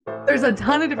There's a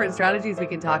ton of different strategies we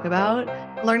can talk about.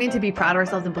 Learning to be proud of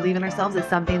ourselves and believe in ourselves is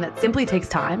something that simply takes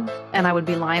time. And I would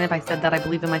be lying if I said that I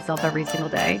believe in myself every single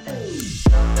day.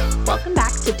 Welcome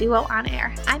back to Duo On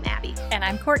Air. I'm Abby. And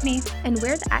I'm Courtney. And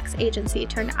we're the ex-agency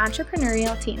turned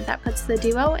entrepreneurial team that puts the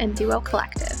Duo in Duo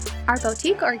Collective. Our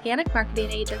boutique organic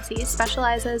marketing agency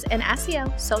specializes in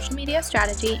SEO, social media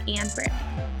strategy, and branding.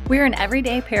 We're an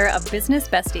everyday pair of business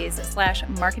besties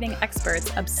 / marketing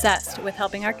experts obsessed with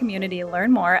helping our community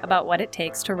learn more about what it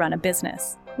takes to run a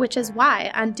business. Which is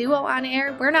why on Duo On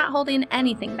Air, we're not holding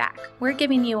anything back. We're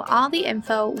giving you all the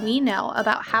info we know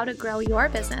about how to grow your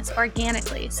business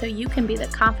organically so you can be the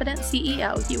confident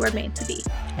CEO you were made to be.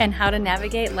 And how to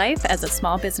navigate life as a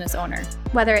small business owner.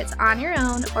 Whether it's on your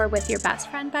own or with your best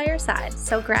friend by your side,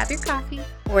 so grab your coffee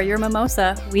or your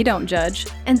mimosa, we don't judge,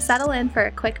 and settle in for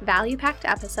a quick value-packed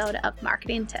episode of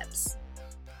Marketing Tips.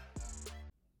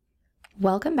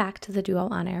 Welcome back to the Duo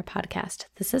On Air podcast.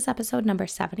 This is episode number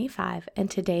 75, and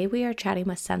today we are chatting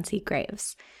with Sensi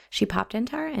Graves. She popped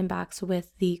into our inbox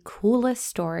with the coolest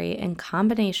story and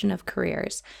combination of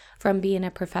careers, from being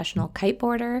a professional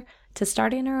kiteboarder to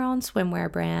starting her own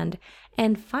swimwear brand,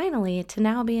 and finally to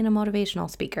now being a motivational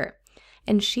speaker.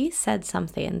 And she said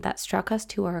something that struck us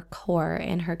to our core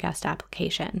in her guest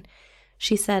application.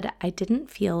 She said, "I didn't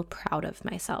feel proud of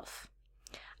myself."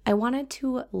 I wanted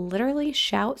to literally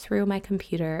shout through my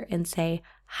computer and say,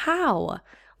 "How?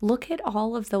 Look at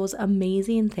all of those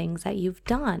amazing things that you've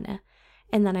done."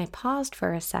 And then I paused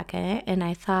for a second and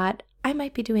I thought, I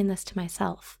might be doing this to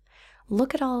myself.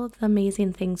 Look at all of the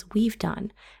amazing things we've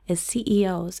done as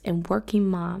CEOs and working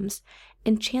moms,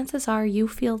 and chances are you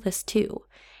feel this too,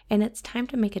 and it's time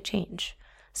to make a change.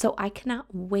 So I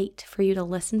cannot wait for you to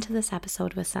listen to this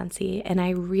episode with Sensi, and I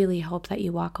really hope that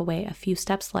you walk away a few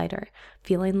steps lighter,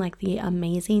 feeling like the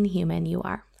amazing human you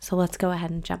are. So let's go ahead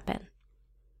and jump in.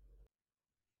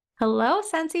 Hello,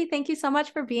 Sensi. Thank you so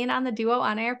much for being on the Duo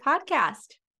On Air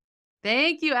podcast.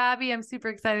 Thank you, Abby. I'm super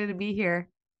excited to be here.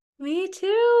 Me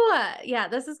too. Yeah,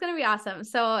 this is going to be awesome.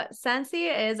 So Sensi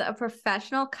is a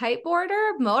professional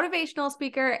kiteboarder, motivational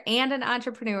speaker, and an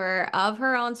entrepreneur of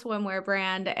her own swimwear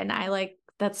brand. And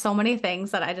that's so many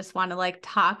things that I just want to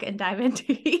talk and dive into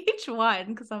each one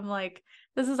because I'm like,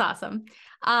 this is awesome.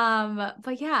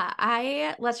 But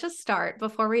yeah, let's just start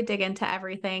before we dig into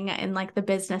everything in the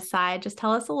business side. Just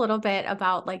tell us a little bit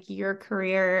about your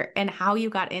career and how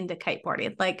you got into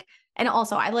kiteboarding. And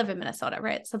also I live in Minnesota,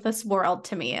 right? So this world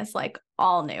to me is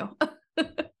all new.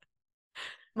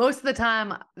 Most of the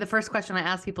time, the first question I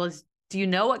ask people is, do you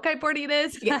know what kiteboarding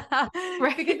is? Yeah,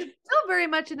 right. Because it's still very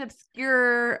much an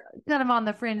obscure, kind of on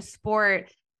the fringe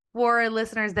sport. For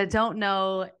listeners that don't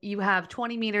know, you have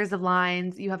 20 meters of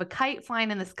lines, you have a kite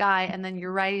flying in the sky, and then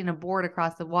you're riding a board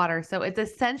across the water. So it's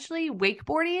essentially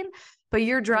wakeboarding, but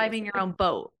you're driving your own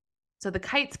boat. So the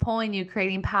kite's pulling you,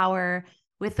 creating power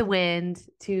with the wind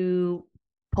to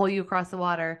pull you across the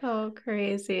water. Oh,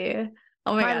 crazy.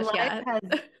 Oh my gosh, yeah.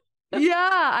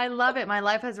 Yeah, I love it. My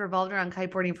life has revolved around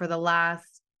kiteboarding for the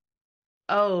last,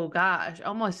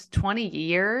 almost 20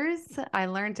 years. I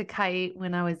learned to kite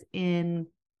when I was in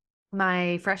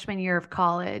my freshman year of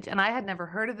college, and I had never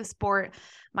heard of the sport.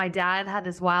 My dad had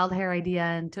this wild hair idea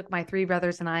and took my three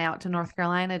brothers and I out to North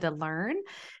Carolina to learn.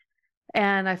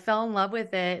 And I fell in love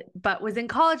with it, but was in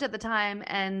college at the time.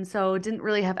 And so didn't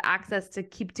really have access to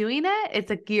keep doing it.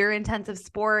 It's a gear intensive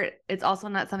sport. It's also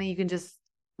not something you can just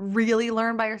really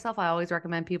learn by yourself. I always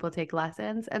recommend people take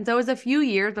lessons. And so it was a few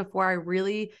years before I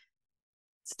really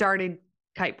started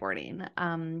kiteboarding.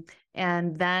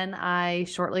 And then I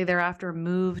shortly thereafter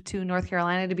moved to North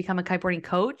Carolina to become a kiteboarding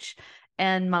coach.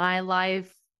 And my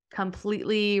life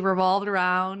completely revolved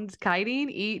around kiting,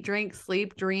 eat, drink,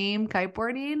 sleep, dream,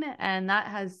 kiteboarding. And that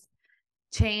has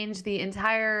changed the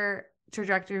entire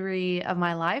trajectory of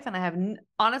my life. And I have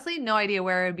honestly no idea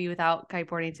where I would be without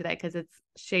kiteboarding today, because it's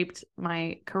shaped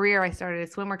my career. I started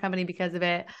a swimwear company because of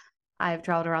it. I've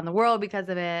traveled around the world because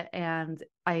of it, and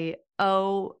I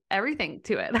owe everything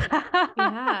to it.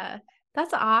 Yeah,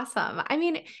 that's awesome. I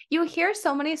mean, you hear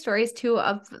so many stories too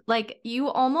of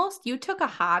you took a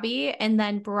hobby and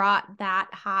then brought that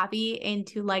hobby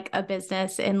into a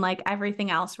business, and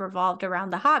everything else revolved around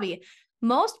the hobby.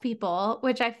 Most people,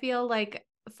 which I feel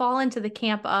fall into the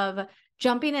camp of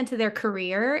jumping into their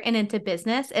career and into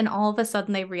business, and all of a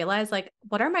sudden they realize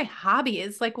what are my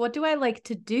hobbies? What do I like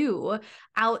to do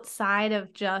outside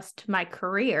of just my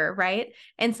career, right?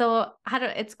 And so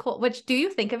it's cool. Which, do you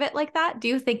think of it like that? Do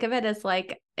you think of it as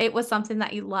it was something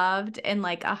that you loved and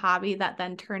a hobby that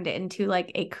then turned it into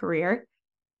a career?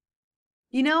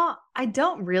 I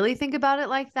don't really think about it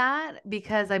like that,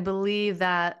 because I believe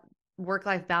that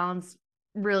work-life balance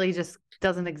really just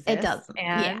doesn't exist. It doesn't.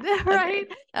 And Yeah. right.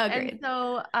 Agreed. And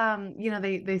so,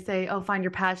 they say, oh, find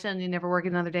your passion. You never work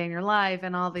another day in your life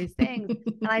and all these things.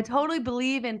 And I totally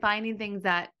believe in finding things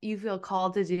that you feel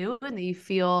called to do and that you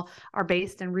feel are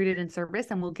based and rooted in service.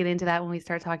 And we'll get into that when we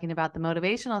start talking about the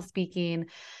motivational speaking.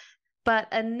 But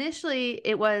initially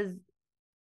it was,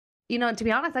 to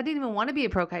be honest, I didn't even want to be a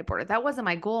pro kiteboarder. That wasn't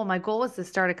my goal. My goal was to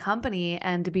start a company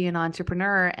and to be an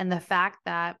entrepreneur. And the fact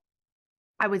that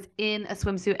I was in a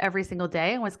swimsuit every single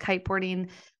day and was kiteboarding,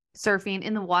 surfing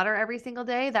in the water every single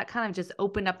day, that kind of just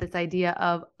opened up this idea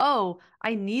of, oh,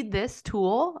 I need this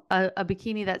tool, a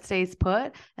bikini that stays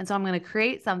put. And so I'm going to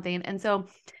create something. And so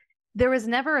there was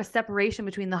never a separation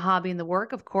between the hobby and the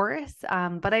work, of course.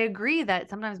 But I agree that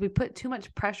sometimes we put too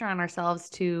much pressure on ourselves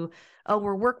to, oh,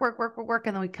 we're work.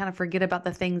 And then we kind of forget about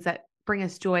the things that bring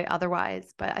us joy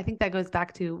otherwise. But I think that goes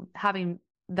back to having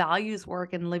values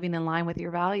work and living in line with your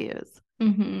values.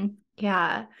 Mm-hmm.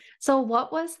 Yeah. So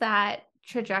what was that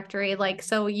trajectory like?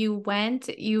 So you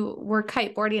were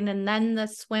kiteboarding and then the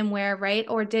swimwear, right?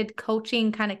 Or did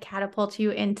coaching kind of catapult you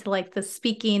into like the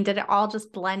speaking? Did it all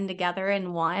just blend together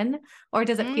in one? Or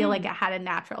does it feel like it had a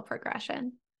natural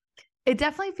progression? It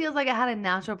definitely feels like it had a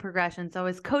natural progression. So I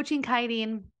was coaching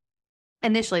kiting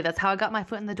initially. That's how I got my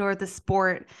foot in the door with the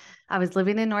sport. I was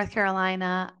living in North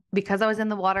Carolina. Because I was in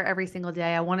the water every single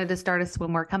day, I wanted to start a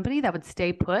swimwear company that would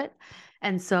stay put.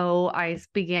 And so I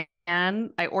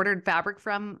ordered fabric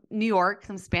from New York,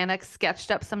 some spandex,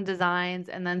 sketched up some designs,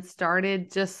 and then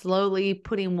started just slowly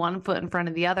putting one foot in front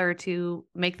of the other to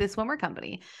make this swimwear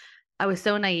company. I was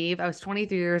so naive. I was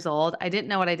 23 years old. I didn't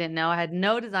know what I didn't know. I had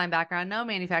no design background, no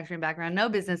manufacturing background, no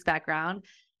business background.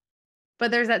 But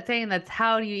there's that saying, that's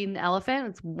how do you eat an elephant?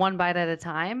 It's one bite at a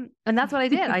time. And that's what I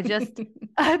did. I just,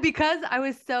 because I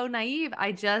was so naive,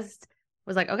 I just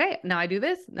was like, okay, now I do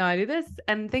this. Now I do this.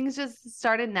 And things just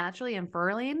started naturally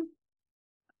unfurling.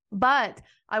 But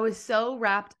I was so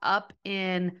wrapped up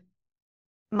in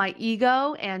my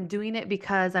ego and doing it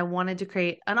because I wanted to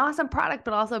create an awesome product,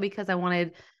 but also because I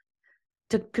wanted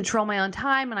to control my own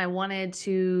time and I wanted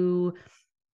to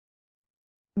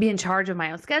be in charge of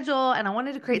my own schedule. And I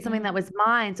wanted to create something that was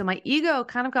mine. So my ego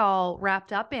kind of got all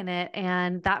wrapped up in it.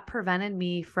 And that prevented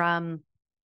me from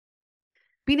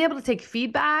being able to take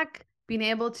feedback, being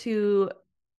able to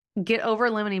get over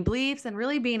limiting beliefs, and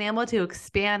really being able to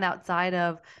expand outside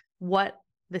of what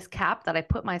this cap that I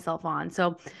put myself on.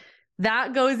 So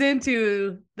that goes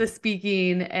into the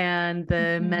speaking and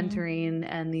the mentoring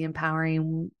and the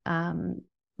empowering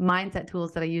mindset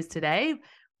tools that I use today.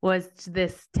 Was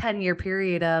this 10-year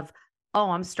period of,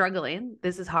 oh, I'm struggling.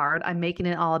 This is hard. I'm making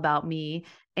it all about me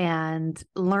and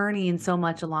learning so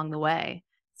much along the way.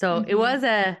 So it was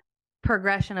a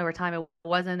progression over time. It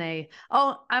wasn't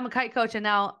I'm a kite coach and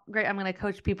now great, I'm going to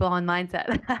coach people on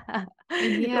mindset. I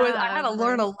had to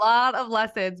learn a lot of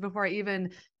lessons before I even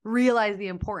realized the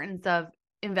importance of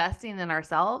investing in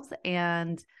ourselves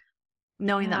and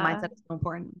knowing that mindset is so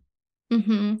important.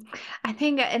 I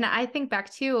think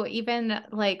back to even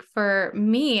like for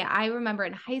me, I remember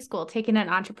in high school taking an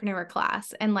entrepreneur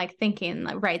class and like thinking,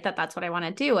 right, that's what I want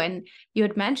to do. And you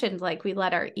had mentioned like we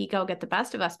let our ego get the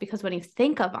best of us, because when you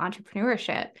think of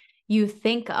entrepreneurship, you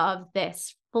think of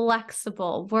this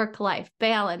flexible work-life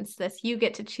balance, you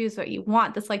get to choose what you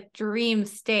want, this like dream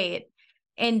state.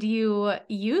 And you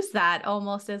use that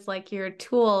almost as like your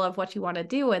tool of what you want to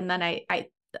do. And then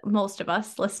most of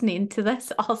us listening to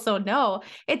this also know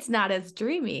it's not as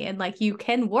dreamy, and like you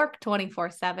can work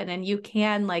 24/7 and you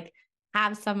can like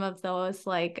have some of those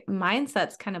like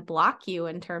mindsets kind of block you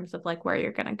in terms of like where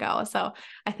you're going to go. So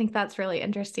I think that's really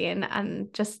interesting,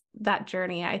 and just that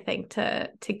journey, I think, to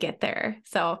get there.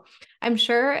 So I'm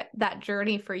sure that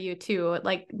journey for you too,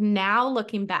 like now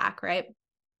looking back, right?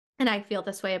 And I feel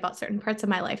this way about certain parts of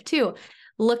my life too.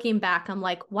 Looking back, I'm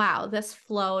like, wow, this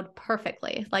flowed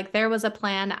perfectly. Like there was a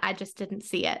plan, I just didn't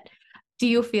see it. Do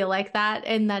you feel like that?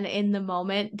 And then in the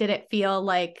moment, did it feel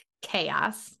like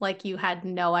chaos? Like you had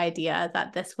no idea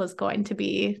that this was going to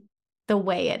be the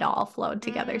way it all flowed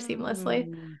together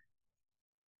seamlessly?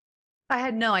 I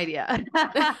had no idea.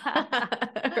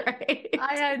 Right.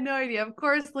 I had no idea. Of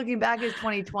course, looking back is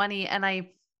 2020. And I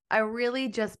really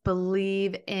just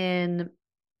believe in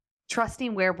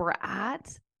trusting where we're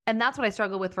at. And that's what I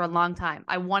struggled with for a long time.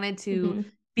 I wanted to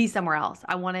be somewhere else.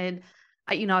 I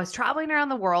was traveling around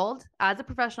the world as a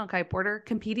professional kiteboarder,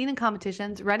 competing in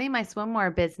competitions, running my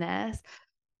swimwear business,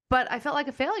 but I felt like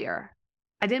a failure.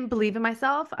 I didn't believe in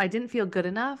myself. I didn't feel good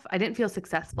enough. I didn't feel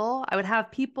successful. I would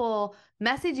have people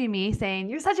messaging me saying,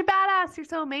 "You're such a badass. You're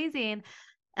so amazing."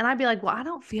 And I'd be like, well, I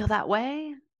don't feel that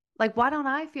way. Like, why don't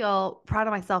I feel proud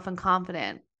of myself and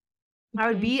confident? I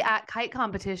would be at kite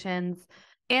competitions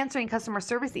answering customer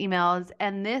service emails,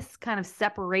 and this kind of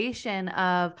separation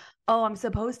of, oh, I'm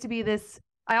supposed to be this.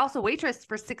 I also waitressed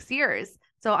for 6 years.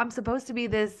 So I'm supposed to be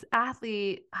this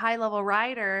athlete, high level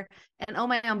rider, and own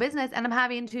my own business. And I'm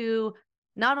having to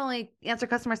not only answer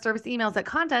customer service emails at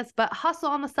contests, but hustle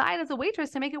on the side as a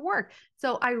waitress to make it work.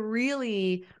 So I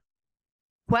really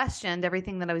questioned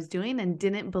everything that I was doing and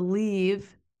didn't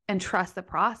believe and trust the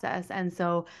process. And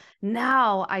so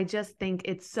now I just think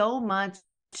it's so much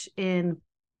in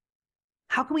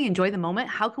how can we enjoy the moment?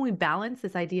 How can we balance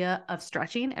this idea of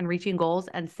stretching and reaching goals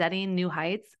and setting new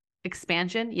heights,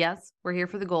 expansion? Yes, we're here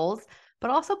for the goals,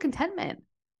 but also contentment.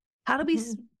 How do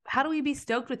we be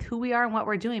stoked with who we are and what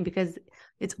we're doing? Because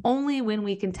it's only when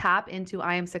we can tap into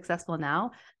I am successful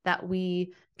now that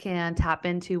we can tap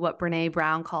into what Brené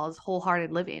Brown calls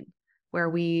wholehearted living, where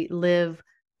we live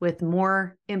with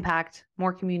more impact,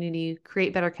 more community,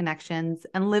 create better connections,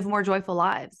 and live more joyful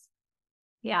lives.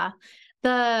 Yeah.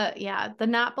 The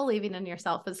not believing in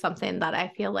yourself is something that I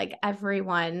feel like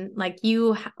everyone, like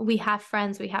we have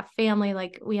friends, we have family,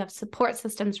 like we have support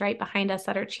systems right behind us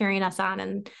that are cheering us on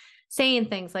and saying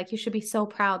things like, you should be so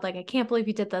proud. Like, I can't believe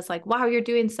you did this. Like, wow, you're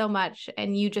doing so much.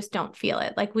 And you just don't feel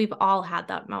it. Like, we've all had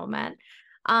that moment.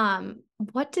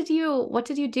 What did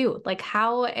you do? Like,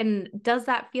 how, and does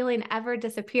that feeling ever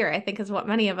disappear? I think is what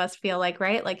many of us feel like,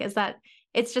 right? Like, is that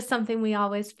it's just something we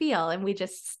always feel and we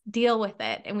just deal with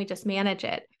it and we just manage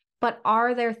it. But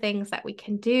are there things that we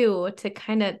can do to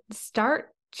kind of start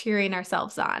cheering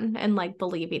ourselves on and like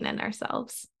believing in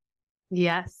ourselves?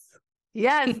 Yes.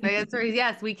 Yes. The answer is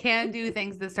yes. We can do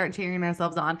things to start cheering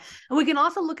ourselves on. And we can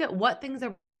also look at what things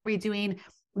are we doing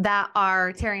that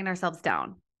are tearing ourselves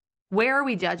down. Where are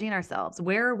we judging ourselves?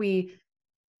 Where are we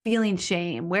feeling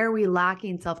shame? Where are we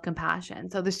lacking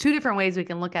self-compassion? So there's two different ways we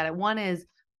can look at it. One is,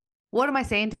 what am I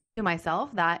saying to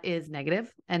myself that is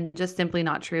negative and just simply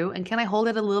not true? And can I hold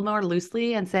it a little more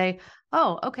loosely and say,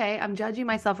 oh, okay, I'm judging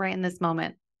myself right in this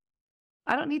moment.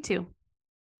 I don't need to.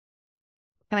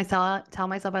 Can I tell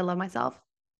myself I love myself?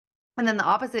 And then the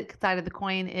opposite side of the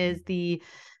coin is the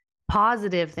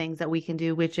positive things that we can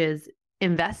do, which is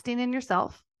investing in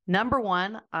yourself. Number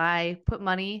one, I put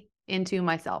money into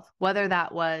myself, whether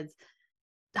that was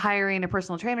hiring a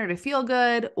personal trainer to feel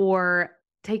good or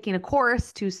taking a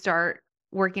course to start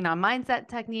working on mindset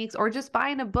techniques or just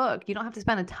buying a book. You don't have to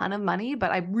spend a ton of money,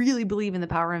 but I really believe in the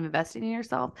power of investing in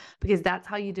yourself because that's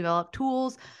how you develop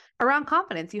tools around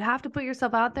confidence. You have to put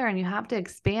yourself out there and you have to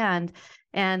expand.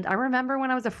 And I remember when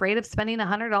I was afraid of spending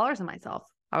 $100 on myself,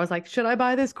 I was like, should I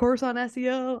buy this course on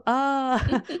SEO?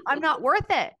 I'm not worth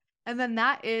it. And then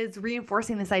that is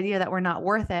reinforcing this idea that we're not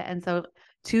worth it. And so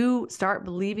to start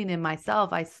believing in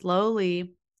myself, I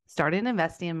slowly started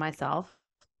investing in myself,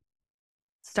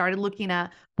 started looking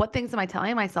at what things am I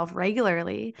telling myself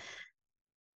regularly?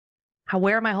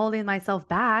 Where am I holding myself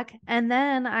back? And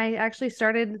then I actually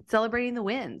started celebrating the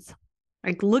wins,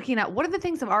 like looking at what are the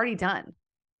things I've already done?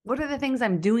 What are the things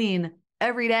I'm doing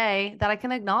every day that I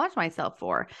can acknowledge myself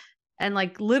for? And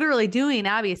like literally doing,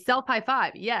 Abby, self high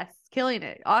five. Yes, killing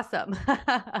it. Awesome.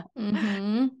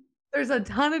 Mm-hmm. There's a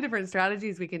ton of different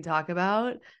strategies we can talk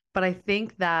about, but I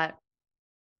think that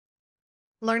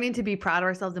learning to be proud of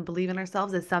ourselves and believe in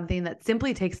ourselves is something that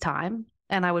simply takes time.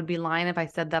 And I would be lying if I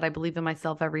said that I believe in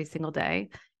myself every single day.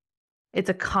 It's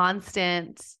a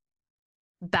constant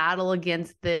battle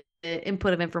against the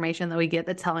input of information that we get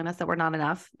that's telling us that we're not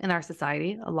enough in our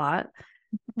society a lot.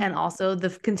 And also the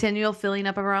continual filling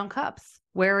up of our own cups.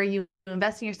 Where are you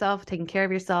investing in yourself, taking care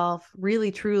of yourself,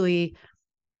 really, truly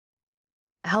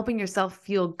helping yourself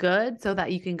feel good so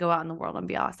that you can go out in the world and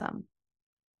be awesome.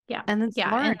 Yeah. And then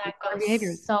and that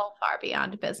goes so far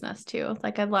beyond business too.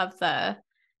 Like I love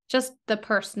just the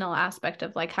personal aspect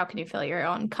of like, how can you fill your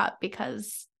own cup?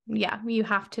 Because you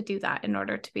have to do that in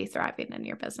order to be thriving in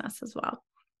your business as well.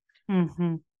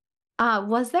 Mm-hmm.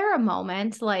 Was there a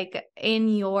moment like in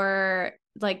your,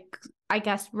 like, I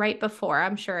guess right before,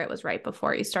 I'm sure it was right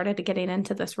before you started getting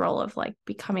into this role of like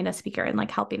becoming a speaker and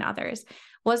like helping others.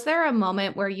 Was there a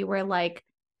moment where you were like,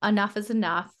 enough is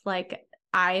enough? Like,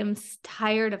 I am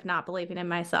tired of not believing in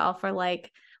myself, or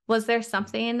like, was there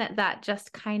something that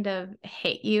just kind of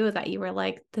hit you that you were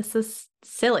like, this is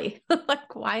silly.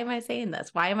 Like, why am I saying this?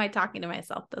 Why am I talking to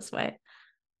myself this way?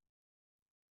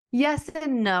 Yes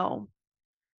and no.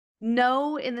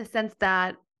 No, in the sense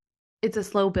that it's a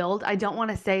slow build. I don't want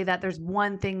to say that there's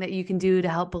one thing that you can do to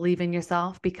help believe in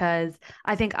yourself, because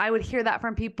I think I would hear that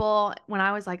from people when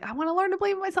I was like, I want to learn to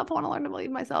believe in myself. I want to learn to believe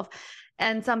in myself.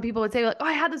 And some people would say like, oh,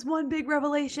 I had this one big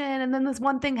revelation and then this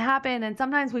one thing happened. And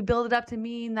sometimes we build it up to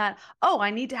mean that, oh, I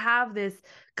need to have this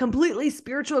completely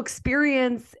spiritual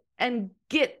experience and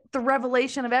get the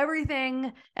revelation of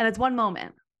everything. And it's one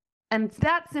moment. And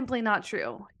that's simply not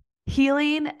true.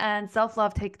 Healing and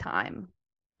self-love take time,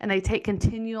 and they take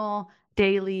continual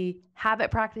daily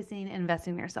habit practicing and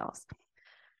investing in yourselves.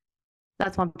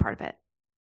 That's one part of it.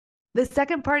 The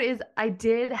second part is I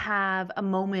did have a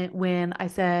moment when I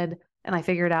said, and I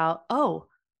figured out, oh,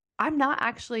 I'm not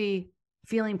actually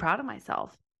feeling proud of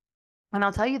myself. And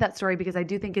I'll tell you that story because I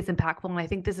do think it's impactful. And I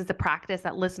think this is a practice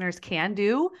that listeners can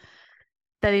do,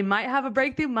 that they might have a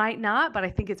breakthrough, might not, but I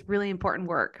think it's really important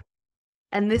work.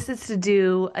 And this is to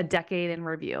do a decade in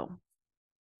review.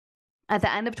 At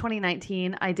the end of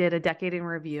 2019, I did a decade in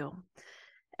review.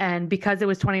 And because it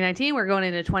was 2019, we're going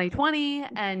into 2020,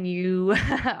 and you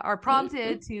are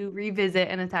prompted to revisit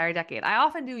an entire decade. I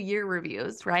often do year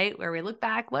reviews, right? Where we look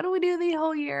back, what do we do the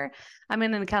whole year? I'm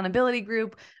in an accountability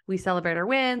group. We celebrate our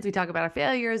wins. We talk about our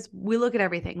failures. We look at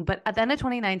everything. But at the end of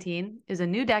 2019 is a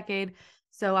new decade.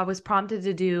 So I was prompted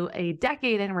to do a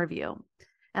decade in review.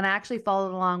 And I actually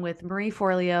followed along with Marie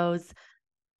Forleo's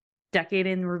Decade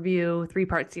in Review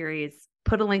 3-part series.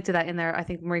 Put a link to that in there. I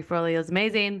think Marie Forleo is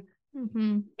amazing.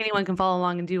 Anyone can follow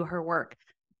along and do her work.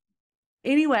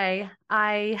 Anyway,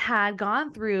 I had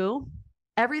gone through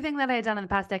everything that I had done in the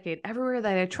past decade, everywhere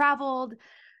that I had traveled,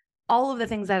 all of the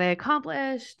things that I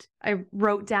accomplished. I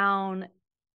wrote down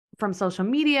from social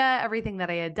media everything that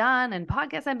I had done and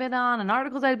podcasts I'd been on and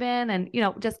articles I'd been, and,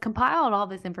 just compiled all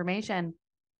this information.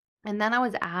 And then I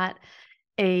was at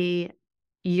a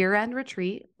year-end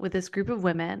retreat with this group of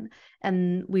women,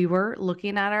 and we were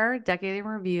looking at our decade in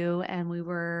review, and we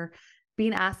were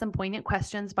being asked some poignant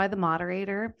questions by the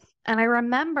moderator. And I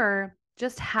remember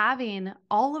just having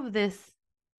all of this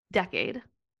decade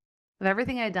of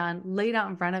everything I'd done laid out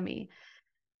in front of me.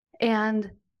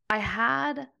 And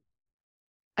I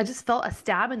just felt a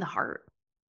stab in the heart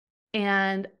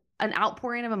and an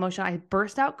outpouring of emotion. I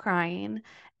burst out crying,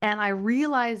 and I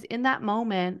realized in that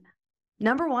moment,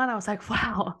 number one, I was like,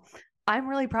 wow, I'm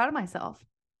really proud of myself.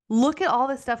 Look at all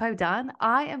this stuff I've done.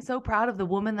 I am so proud of the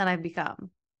woman that I've become.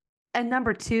 And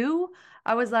number two,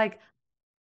 I was like,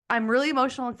 I'm really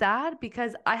emotional and sad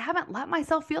because I haven't let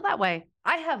myself feel that way.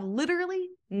 I have literally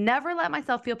never let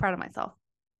myself feel proud of myself.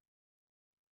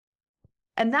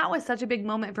 And that was such a big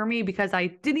moment for me because I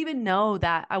didn't even know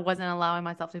that I wasn't allowing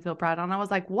myself to feel proud. And I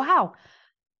was like, wow,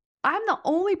 I'm the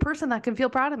only person that can feel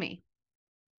proud of me.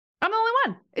 I'm the only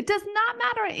one. It does not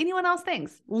matter what anyone else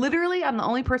thinks. Literally, I'm the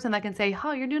only person that can say,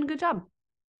 oh, you're doing a good job.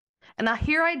 And now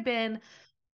here I'd been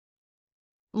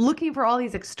looking for all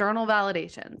these external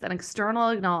validations and external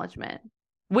acknowledgement,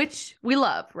 which we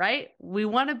love, right? We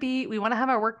want to have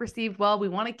our work received well. We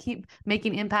want to keep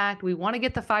making impact. We want to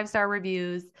get the 5-star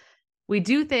reviews. We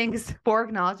do things for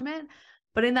acknowledgement.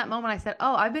 But in that moment, I said,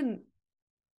 oh, I've been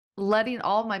letting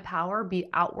all of my power be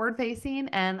outward facing,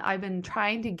 and I've been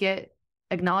trying to get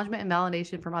acknowledgement and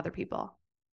validation from other people.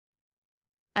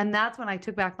 And that's when I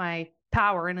took back my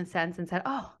power in a sense and said,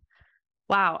 oh,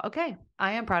 wow, okay,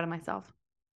 I am proud of myself.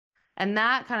 And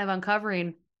that kind of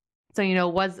uncovering,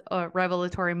 was a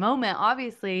revelatory moment.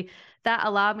 Obviously, that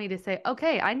allowed me to say,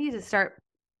 okay, I need to start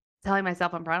telling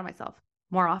myself I'm proud of myself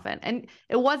more often. And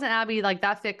it wasn't, Abby, like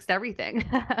that fixed everything.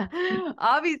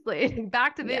 Obviously,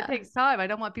 back to it takes time. I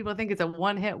don't want people to think it's a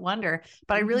one-hit wonder,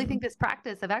 but I really think this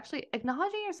practice of actually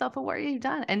acknowledging yourself for what you've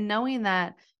done and knowing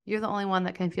that you're the only one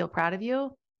that can feel proud of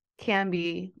you can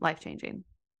be life-changing.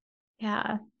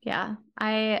 Yeah.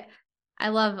 I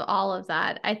love all of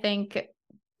that. I think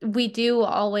we do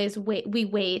always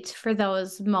wait for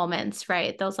those moments,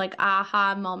 right? Those like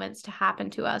aha moments to happen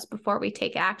to us before we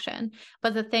take action.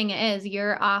 But the thing is,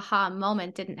 your aha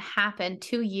moment didn't happen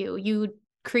to you. You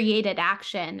created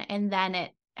action and then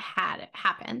it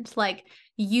happened. Like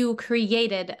you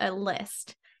created a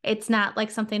list. It's not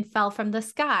like something fell from the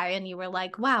sky and you were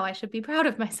like, wow, I should be proud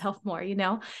of myself more,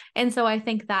 And so I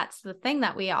think that's the thing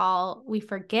that we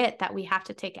forget, that we have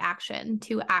to take action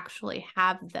to actually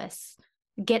have this,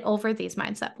 get over these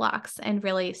mindset blocks and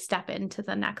really step into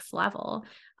the next level.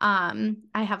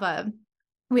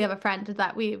 We have a friend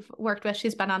that we've worked with.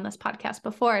 She's been on this podcast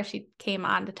before. She came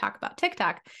on to talk about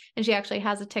TikTok, and she actually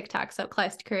has a TikTok. So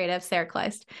Kleist Creative, Sarah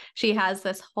Kleist, she has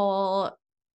this whole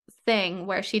thing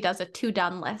where she does a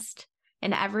to-done list.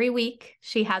 And every week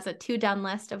she has a to-done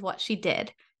list of what she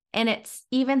did. And it's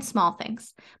even small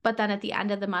things. But then at the end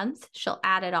of the month, she'll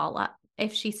add it all up.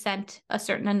 If she sent a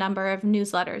certain number of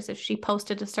newsletters, if she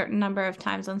posted a certain number of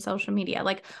times on social media,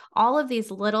 like all of these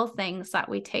little things that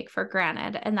we take for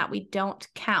granted and that we don't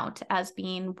count as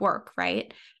being work,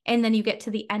 right? And then you get to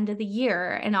the end of the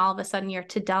year and all of a sudden your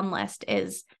to-done list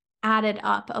is added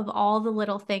up of all the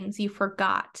little things you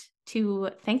forgot to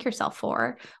thank yourself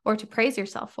for or to praise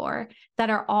yourself for that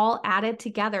are all added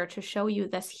together to show you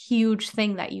this huge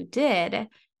thing that you did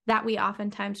that we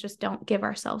oftentimes just don't give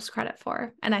ourselves credit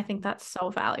for. And I think that's so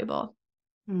valuable.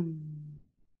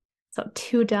 So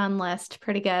 2 done list,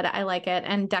 pretty good. I like it.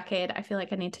 And decade, I feel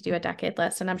like I need to do a decade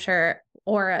list, and I'm sure,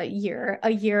 or a year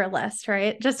list,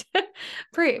 right? Just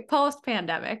post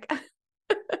pandemic.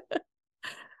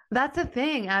 That's the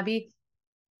thing, Abby.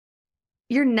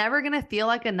 You're never going to feel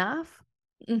like enough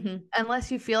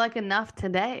unless you feel like enough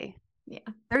today. Yeah.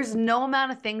 There's no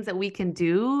amount of things that we can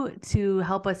do to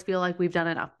help us feel like we've done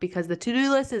enough, because the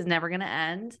to-do list is never going to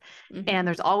end. And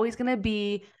there's always going to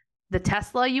be the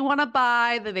Tesla you want to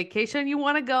buy, the vacation you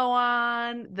want to go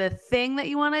on, the thing that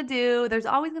you want to do. There's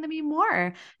always going to be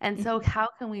more. And so how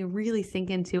can we really sink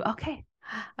into, okay,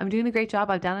 I'm doing a great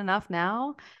job. I've done enough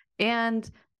now, and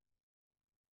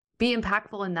be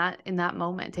impactful in that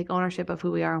moment. Take ownership of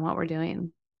who we are and what we're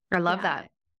doing. I love that.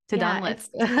 Done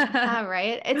list. Yeah,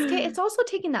 right. It's also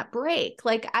taking that break.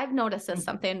 Like, I've noticed this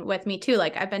something with me too.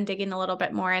 Like, I've been digging a little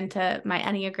bit more into my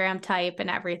Enneagram type and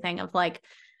everything of like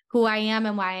who I am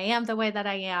and why I am the way that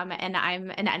I am. And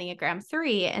I'm an Enneagram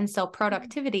 3. And so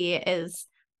productivity is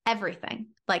everything.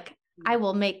 Like, I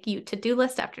will make you to-do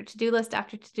list after to-do list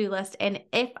after to-do list. And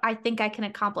if I think I can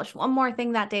accomplish one more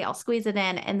thing that day, I'll squeeze it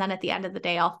in. And then at the end of the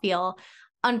day, I'll feel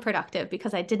unproductive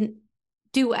because I didn't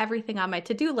do everything on my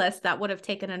to-do list that would have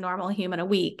taken a normal human a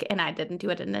week, and I didn't do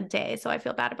it in a day. So I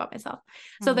feel bad about myself.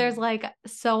 So there's like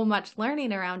so much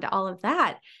learning around all of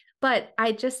that. But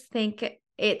I just think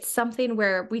it's something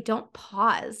where we don't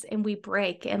pause and we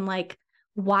break. And like,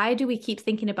 why do we keep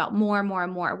thinking about more and more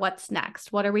and more? What's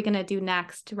next? What are we going to do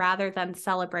next? Rather than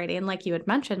celebrating, like you had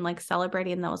mentioned, like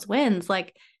celebrating those wins,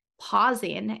 like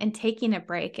pausing and taking a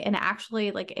break. And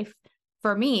actually, like, if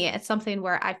for me, it's something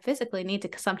where I physically need to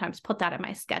sometimes put that in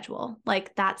my schedule.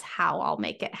 Like, that's how I'll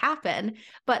make it happen.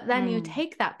 But then you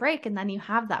take that break, and then you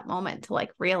have that moment to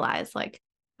like realize like,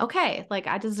 okay, like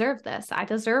I deserve this. I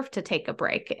deserve to take a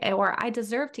break, or I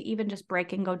deserve to even just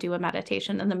break and go do a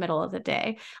meditation in the middle of the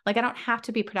day. Like, I don't have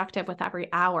to be productive with every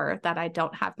hour that I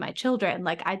don't have my children.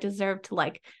 Like, I deserve to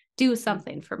like do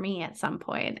something for me at some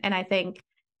point. And I think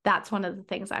that's one of the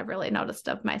things I've really noticed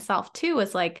of myself too,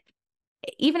 is like,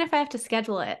 even if I have to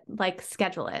schedule it, like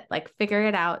figure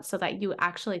it out so that you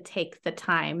actually take the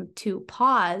time to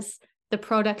pause the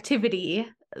productivity,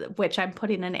 which I'm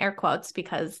putting in air quotes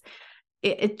because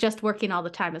it just working all the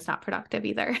time is not productive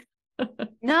either.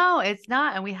 No, it's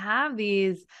not. And we have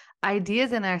these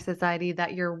ideas in our society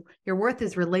that your worth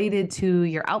is related to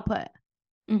your output,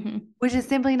 which is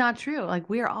simply not true. Like,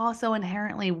 we are all so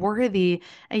inherently worthy,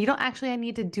 and you don't actually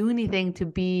need to do anything to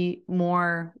be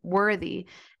more worthy.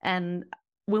 And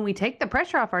when we take the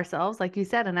pressure off ourselves, like you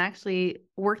said, and actually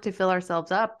work to fill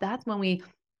ourselves up, that's when we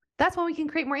can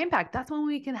create more impact. That's when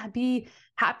we can be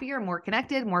happier, more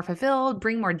connected, more fulfilled,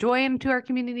 bring more joy into our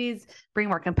communities, bring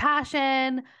more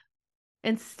compassion.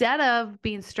 Instead of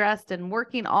being stressed and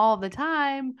working all the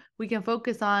time, we can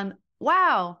focus on,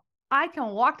 wow, I can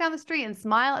walk down the street and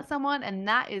smile at someone, and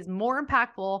that is more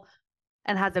impactful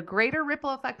and has a greater ripple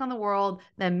effect on the world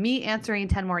than me answering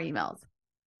 10 more emails.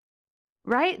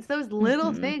 Right? It's those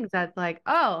little things that's like,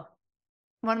 oh,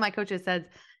 one of my coaches says,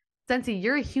 Sensi,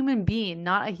 you're a human being,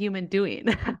 not a human doing.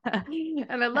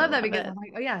 And I love that because I'm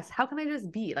like, oh yes, how can I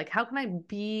just be? Like, how can I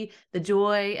be the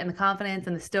joy and the confidence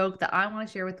and the stoke that I want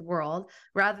to share with the world,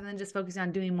 rather than just focusing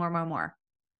on doing more?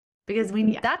 Because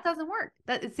that doesn't work.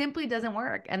 That it simply doesn't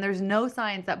work. And there's no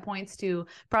science that points to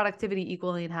productivity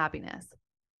equaling happiness.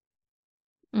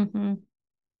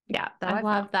 Yeah, I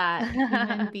love that.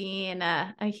 Human being,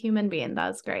 a human being. That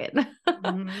was great.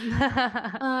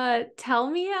 Tell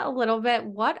me a little bit,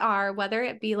 whether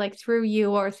it be like through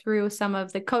you or through some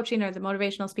of the coaching or the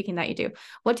motivational speaking that you do,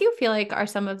 what do you feel like are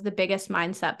some of the biggest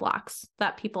mindset blocks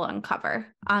that people uncover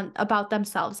about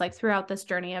themselves, like throughout this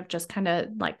journey of just kind of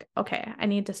like, okay, I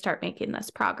need to start making this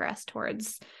progress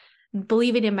towards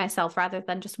believing in myself rather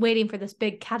than just waiting for this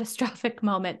big catastrophic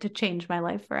moment to change my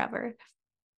life forever?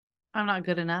 I'm not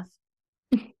good enough.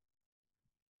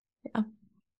 Yeah.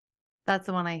 That's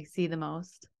the one I see the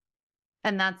most.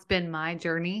 And that's been my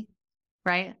journey,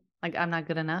 right? Like, I'm not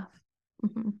good enough.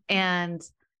 And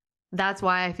that's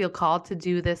why I feel called to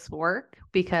do this work,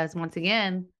 because once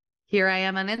again, here I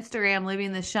am on Instagram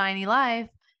living this shiny life,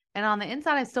 and on the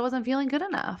inside, I still wasn't feeling good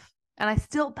enough. And I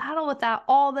still battle with that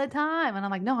all the time. And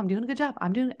I'm like, no, I'm doing a good job.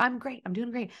 I'm great. I'm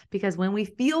doing great. Because when we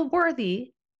feel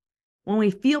worthy, when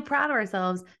we feel proud of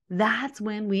ourselves, that's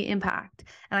when we impact.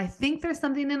 And I think there's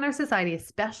something in our society,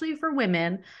 especially for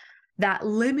women, that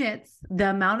limits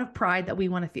the amount of pride that we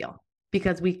want to feel,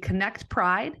 because we connect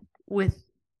pride with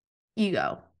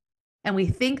ego. And we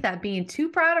think that being too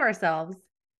proud of ourselves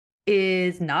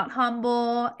is not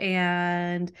humble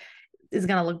and is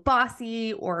going to look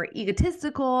bossy or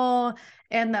egotistical,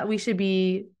 and that we should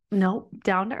be,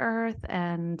 down to earth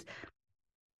and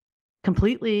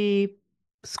completely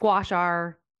squash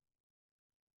our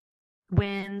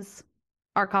wins,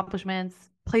 our accomplishments,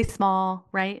 play small,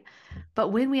 right? But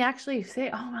when we actually say,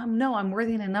 oh, no, I'm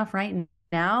worthy enough right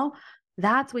now,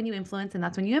 that's when you influence and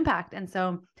that's when you impact. And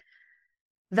so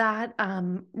that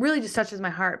really just touches my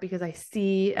heart, because I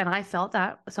see, and I felt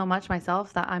that so much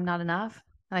myself, that I'm not enough.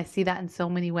 And I see that in so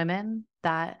many women,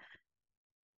 that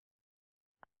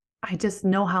I just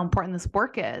know how important this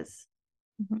work is.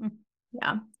 Mm-hmm.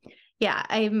 Yeah. Yeah.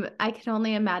 I can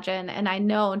only imagine. And I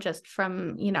know just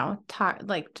from,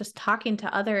 just talking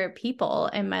to other people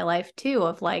in my life too,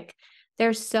 of like,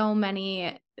 there's so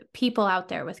many people out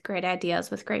there with great ideas,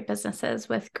 with great businesses,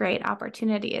 with great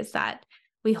opportunities, that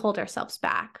we hold ourselves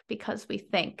back because we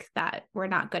think that we're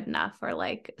not good enough, or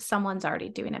like someone's already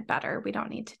doing it better, we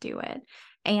don't need to do it.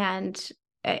 And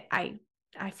I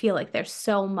feel like there's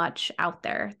so much out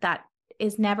there that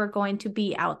is never going to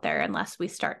be out there unless we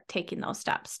start taking those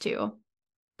steps to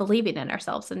believing in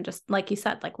ourselves, and just like you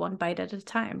said, like one bite at a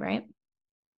time, right?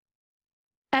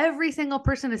 Every single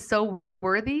person is so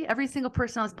worthy. Every single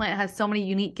person on this planet has so many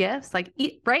unique gifts,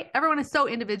 right? Everyone is so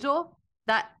individual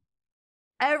that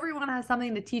everyone has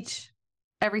something to teach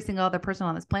every single other person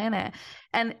on this planet.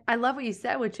 And I love what you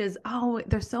said, which is,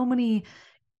 there's so many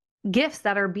gifts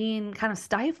that are being kind of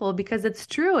stifled, because it's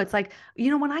true. It's like,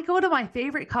 when I go to my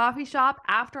favorite coffee shop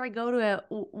after I go to a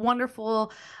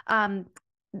wonderful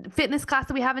fitness class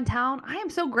that we have in town, I am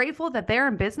so grateful that they're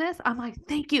in business. I'm like,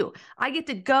 thank you. I get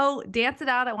to go dance it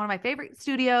out at one of my favorite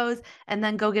studios and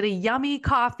then go get a yummy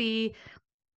coffee.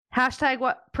 Hashtag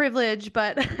what privilege,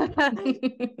 but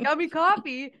yummy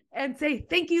coffee, and say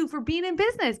thank you for being in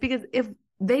business. Because if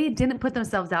they didn't put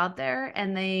themselves out there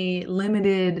and they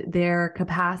limited their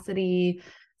capacity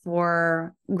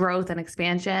for growth and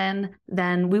expansion,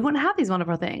 then we wouldn't have these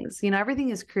wonderful things.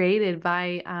 Everything is created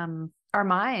by our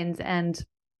minds, and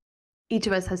each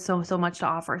of us has so much to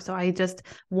offer. So I just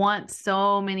want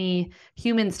so many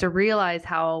humans to realize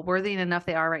how worthy enough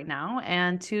they are right now,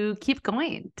 and to keep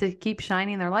going, to keep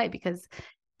shining their light, because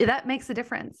that makes a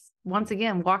difference. Once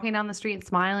again, walking down the street and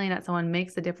smiling at someone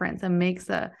makes a difference and makes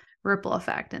a ripple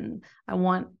effect. And I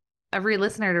want every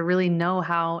listener to really know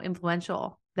how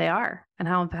influential they are and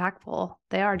how impactful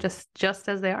they are, just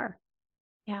as they are.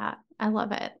 Yeah, I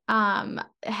love it.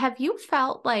 Have you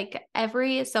felt like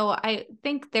so I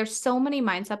think there's so many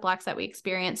mindset blocks that we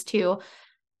experience too,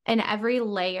 in every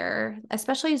layer,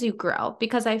 especially as you grow,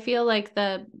 because I feel like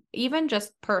even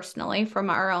just personally from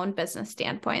our own business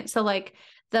standpoint. So like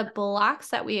the blocks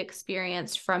that we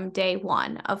experienced from day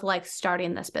one of like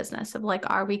starting this business, of like,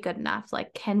 are we good enough?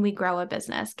 Like, can we grow a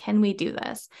business? Can we do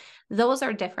this? Those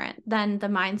are different than the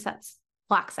mindsets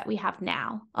blocks that we have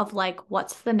now of like,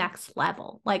 what's the next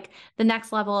level? Like the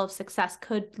next level of success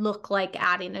could look like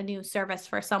adding a new service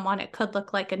for someone. It could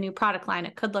look like a new product line.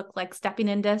 It could look like stepping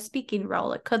into a speaking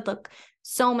role. It could look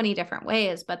so many different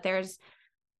ways, but there's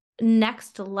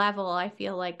next level, I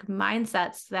feel like,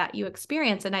 mindsets that you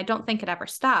experience. And I don't think it ever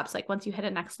stops. Like once you hit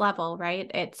a next level, right?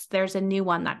 There's a new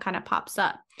one that kind of pops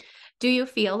up. Do you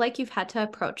feel like you've had to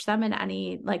approach them in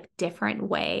any like different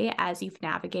way as you've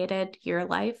navigated your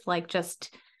life? Like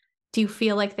just, do you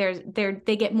feel like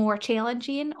they get more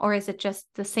challenging, or is it just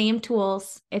the same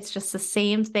tools? It's just the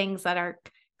same things that are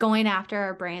going after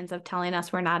our brains of telling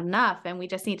us we're not enough, and we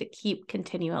just need to keep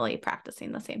continually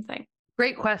practicing the same thing?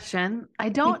 Great question. I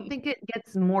don't think it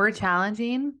gets more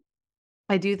challenging.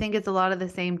 I do think it's a lot of the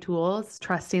same tools,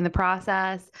 trusting the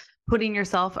process, putting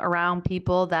yourself around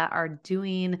people that are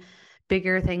doing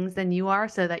bigger things than you are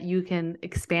so that you can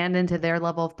expand into their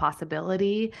level of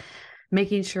possibility,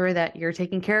 making sure that you're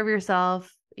taking care of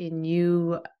yourself and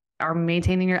you are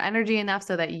maintaining your energy enough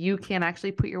so that you can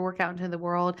actually put your work out into the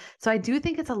world. So I do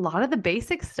think it's a lot of the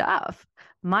basic stuff,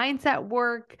 mindset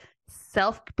work,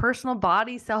 personal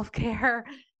body, self-care.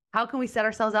 How can we set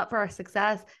ourselves up for our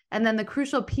success? And then the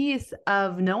crucial piece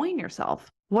of knowing yourself.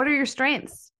 What are your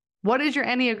strengths? What is your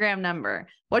Enneagram number?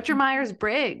 What's your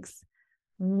Myers-Briggs?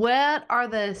 What are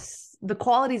the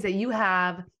qualities that you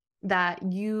have that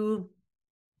you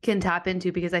can tap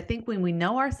into? Because I think when we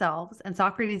know ourselves, and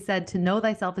Socrates said, to know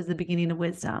thyself is the beginning of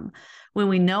wisdom. When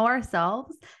we know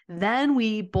ourselves, then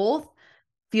we both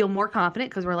feel more confident,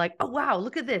 because we're like, oh, wow,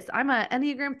 look at this. I'm an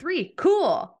Enneagram 3.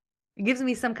 Cool. It gives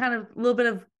me some kind of little bit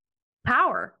of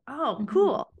power. Oh,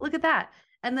 cool. Look at that.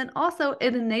 And then also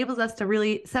it enables us to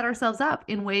really set ourselves up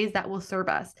in ways that will serve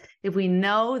us. If we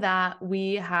know that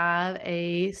we have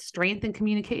a strength in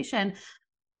communication,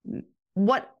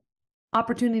 what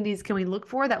opportunities can we look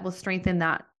for that will strengthen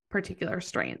that particular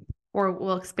strength or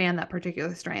will expand that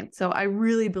particular strength? So I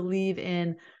really believe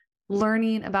in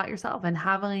learning about yourself and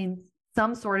having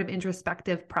some sort of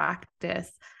introspective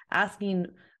practice, asking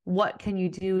what can you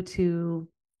do to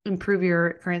improve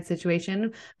your current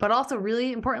situation, but also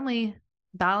really importantly,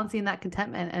 balancing that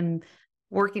contentment and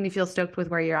working to feel stoked with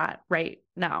where you're at right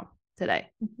now, today.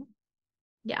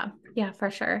 Yeah, for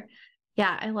sure.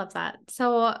 Yeah, I love that.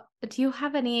 So do you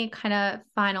have any kind of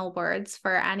final words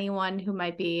for anyone who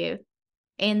might be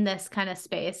in this kind of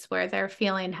space where they're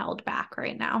feeling held back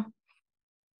right now?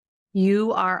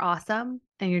 You are awesome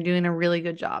and you're doing a really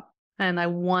good job. And I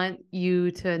want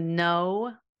you to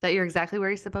know that you're exactly where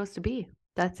you're supposed to be.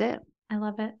 That's it. I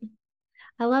love it.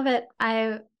 I love it.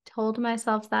 I told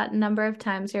myself that a number of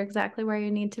times. You're exactly where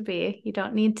you need to be. You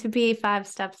don't need to be 5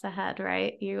 steps ahead,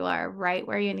 right? You are right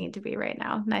where you need to be right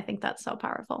now. And I think that's so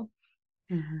powerful.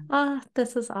 Oh,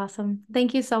 this is awesome.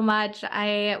 Thank you so much.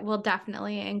 I will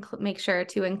definitely make sure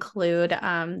to include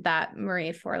that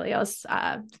Marie Forleo's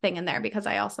thing in there because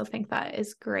I also think that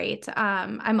is great.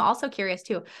 I'm also curious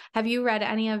too. Have you read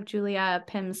any of Julia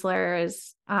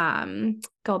Pimsler's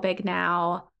Go Big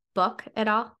Now book at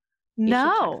all?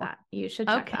 No. You should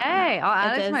check that. Okay. I'll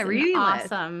add it to my reading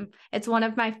list. Awesome. It's one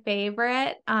of my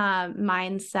favorite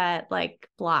mindset like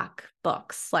block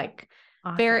books. Like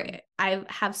awesome. I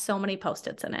have so many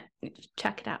Post-its in it.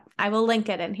 Check it out. I will link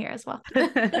it in here as well.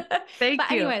 Thank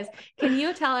you. Anyways, can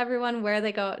you tell everyone where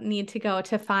they need to go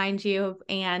to find you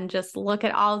and just look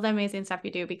at all the amazing stuff you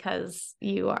do because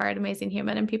you are an amazing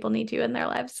human and people need you in their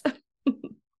lives.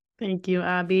 Thank you,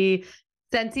 Abby.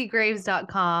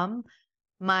 SensiGraves.com.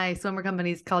 My swimmer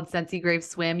company is called Sensi Graves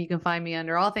Swim. You can find me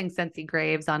under all things Sensi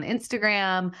Graves on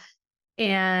Instagram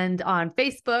and on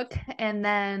Facebook. And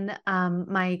then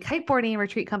my kiteboarding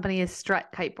retreat company is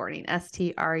Strut Kiteboarding,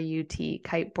 STRUT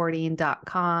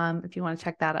kiteboarding.com if you want to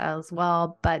check that out as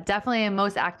well. But definitely I'm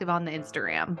most active on the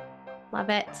Instagram. Love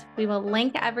it. We will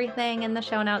link everything in the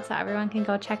show notes so everyone can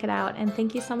go check it out. And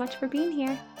thank you so much for being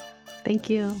here. Thank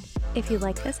you. If you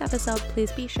like this episode,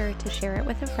 please be sure to share it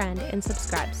with a friend and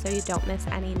subscribe so you don't miss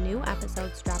any new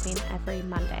episodes dropping every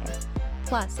Monday.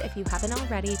 Plus, if you haven't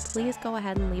already, please go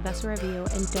ahead and leave us a review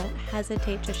and don't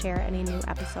hesitate to share any new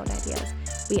episode ideas.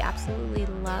 We absolutely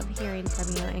love hearing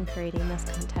from you and creating this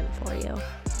content for you.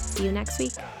 See you next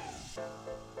week.